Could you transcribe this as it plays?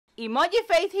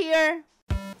Emojiface here.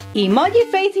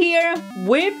 Emojiface here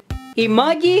with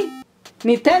Emoji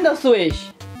Nintendo Switch.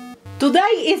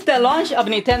 Today is the launch of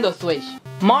Nintendo Switch,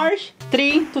 March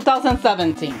 3,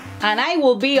 2017, and I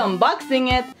will be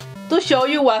unboxing it to show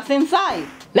you what's inside.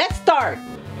 Let's start.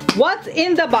 What's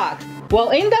in the box? Well,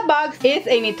 in the box is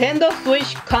a Nintendo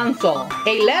Switch console,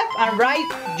 a left and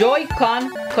right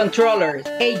Joy-Con controllers,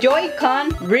 a Joy-Con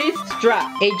wrist strap,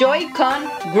 a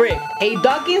Joy-Con grip, a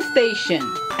docking station,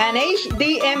 an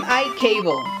HDMI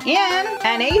cable, and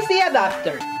an AC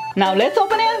adapter. Now let's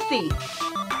open it and see.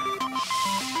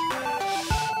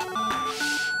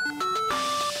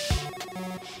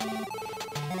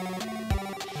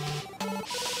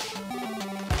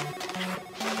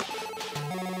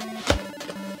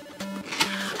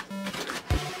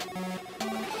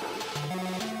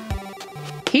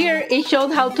 Here it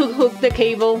shows how to hook the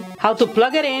cable, how to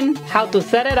plug it in, how to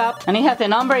set it up, and it has a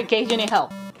number in case you need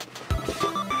help.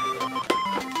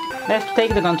 Let's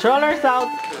take the controllers out.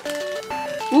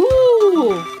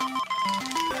 Ooh!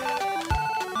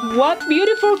 What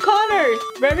beautiful colors!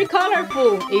 Very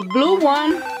colorful. A blue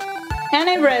one and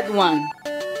a red one.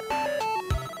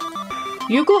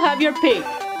 You could have your pick.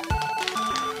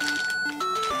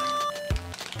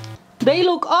 They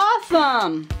look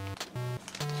awesome!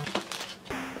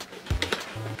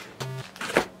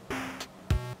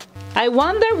 I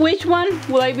wonder which one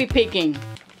will I be picking?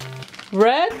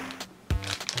 Red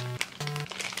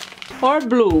or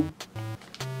blue?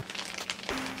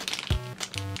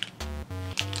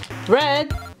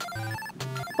 Red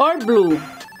or blue?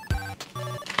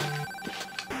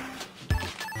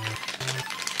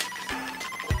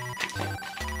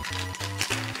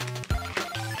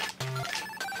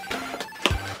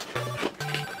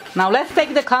 Now let's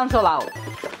take the console out.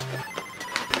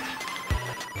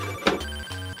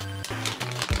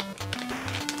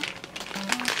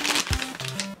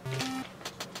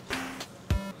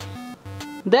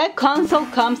 The console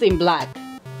comes in black.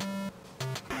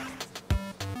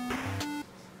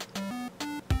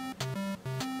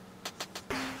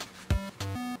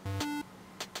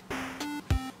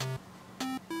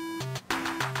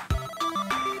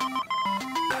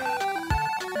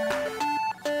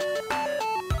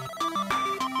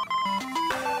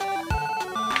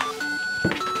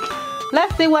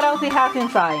 Let's see what else it has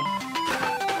inside.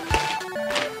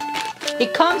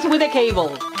 It comes with a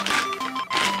cable.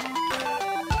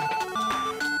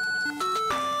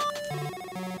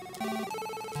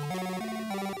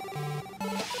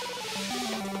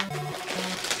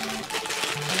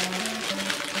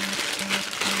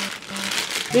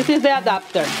 This is the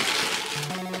adapter.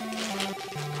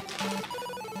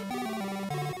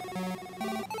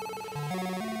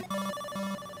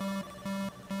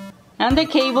 And the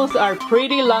cables are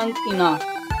pretty long enough.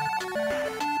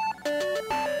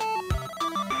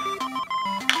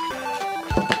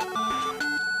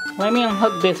 Let me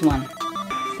unhook this one.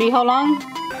 See how long?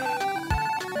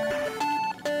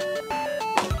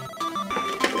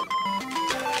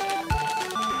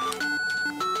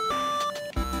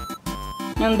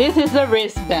 And this is the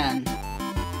wristband.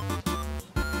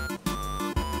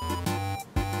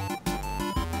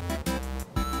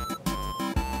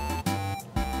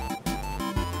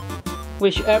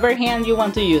 Whichever hand you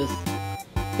want to use.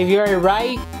 If you're a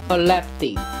right or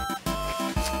lefty.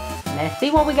 Let's see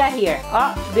what we got here.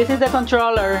 Oh, this is the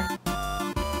controller.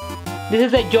 This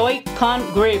is a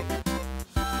Joy-Con grip.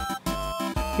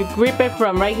 You grip it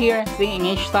from right here, see, in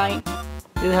each side.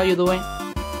 This is how you do it.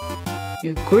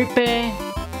 You grip it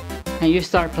and you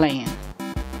start playing.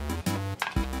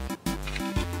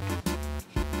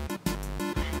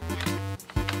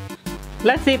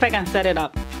 Let's see if I can set it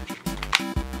up.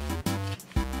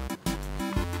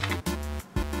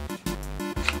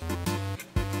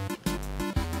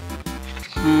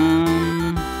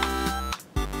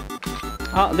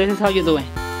 Oh, this is how you do it.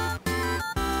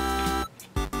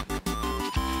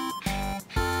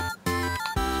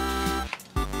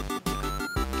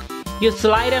 You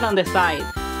slide it on the side.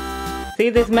 See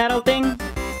this metal thing?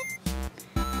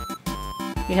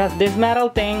 It has this metal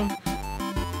thing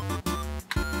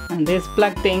and this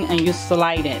black thing, and you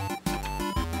slide it.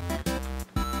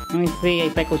 Let me see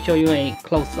if I could show you a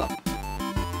close-up.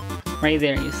 Right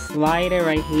there, you slide it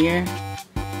right here.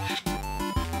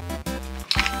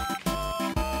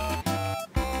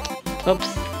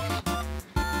 Oops.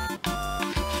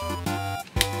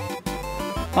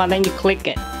 Well, then you click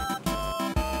it.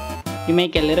 You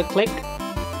make a little click,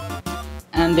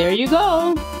 and there you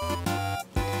go.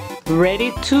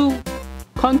 Ready to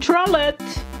control it.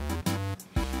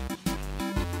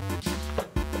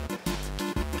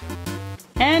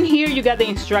 And here you got the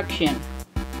instruction.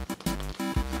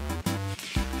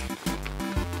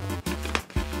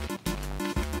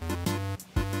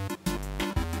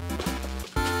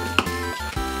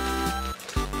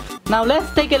 Now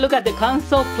let's take a look at the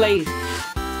console place.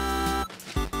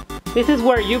 This is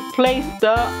where you place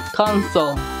the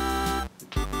console.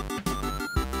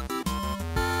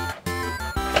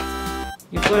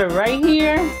 You put it right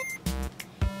here.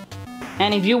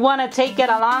 And if you want to take it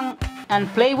along and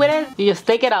play with it, you just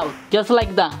take it out, just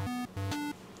like that.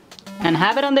 And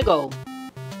have it on the go.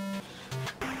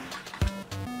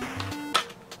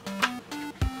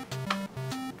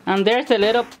 And there's a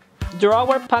little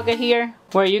drawer pocket here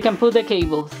where you can put the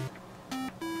cables.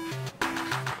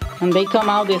 And they come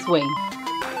out this way.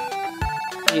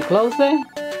 You close it,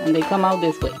 and they come out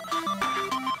this way.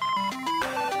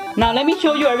 Now let me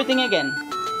show you everything again.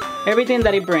 Everything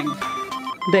that it brings.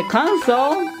 The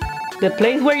console, the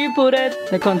place where you put it,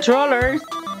 the controllers,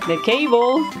 the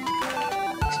cables,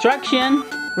 instruction,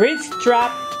 wrist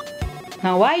strap.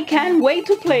 Now I can't wait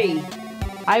to play.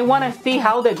 I want to see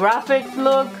how the graphics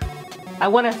look. I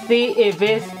want to see if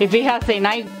it has a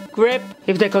nice grip,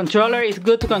 if the controller is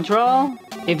good to control,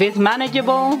 if it's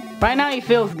manageable. Right now it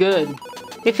feels good.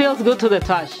 It feels good to the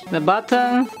touch. The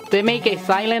buttons, they make a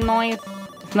silent noise.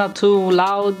 It's not too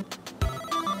loud.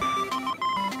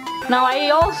 Now I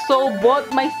also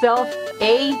bought myself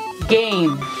a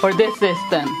game for this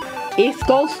system. It's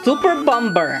called Super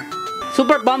Bomberman.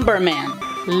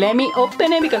 Let me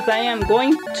open it because I am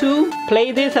going to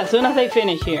play this as soon as I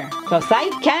finish here. Because I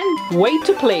can't wait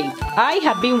to play. I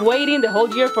have been waiting the whole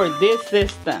year for this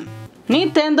system.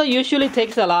 Nintendo usually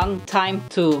takes a long time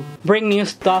to bring new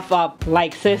stuff up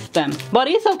like systems. But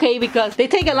it's okay because they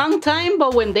take a long time,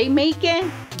 but when they make it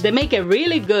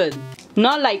really good.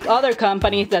 Not like other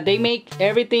companies that they make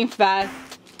everything fast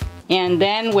and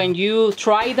then when you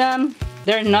try them,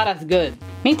 they're not as good.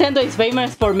 Nintendo is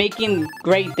famous for making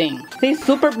great things. This is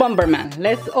Super Bomberman.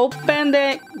 Let's open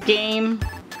the game.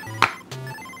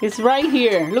 It's right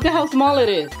here. Look at how small it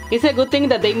is. It's a good thing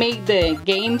that they make the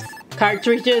games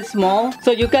cartridges small so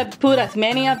you can put as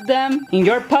many of them in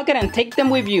your pocket and take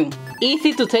them with you.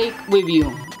 Easy to take with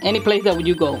you any place that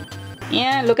you go.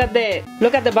 Yeah, look at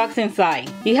the box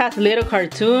inside. It has little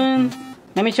cartoons.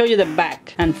 Let me show you the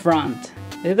back and front.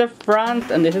 This is the front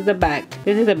and this is the back.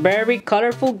 This is a very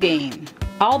colorful game.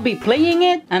 I'll be playing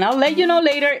it and I'll let you know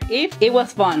later if it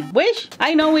was fun, which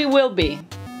I know it will be.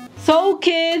 So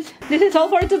kids, this is all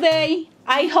for today.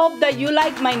 I hope that you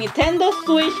like my Nintendo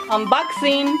Switch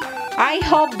unboxing. I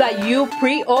hope that you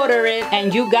pre-order it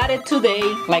and you got it today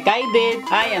like I did.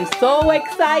 I am so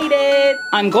excited.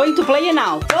 I'm going to play it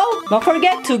now. So don't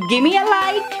forget to give me a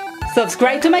like,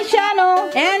 subscribe to my channel,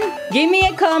 and give me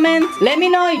a comment. Let me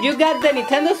know if you got the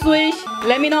Nintendo Switch.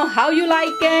 Let me know how you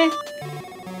like it.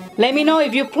 Let me know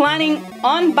if you're planning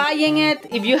on buying it.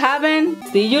 If you haven't,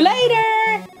 see you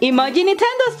later. Emoji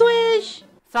Nintendo Switch.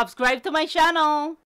 Subscribe to my channel.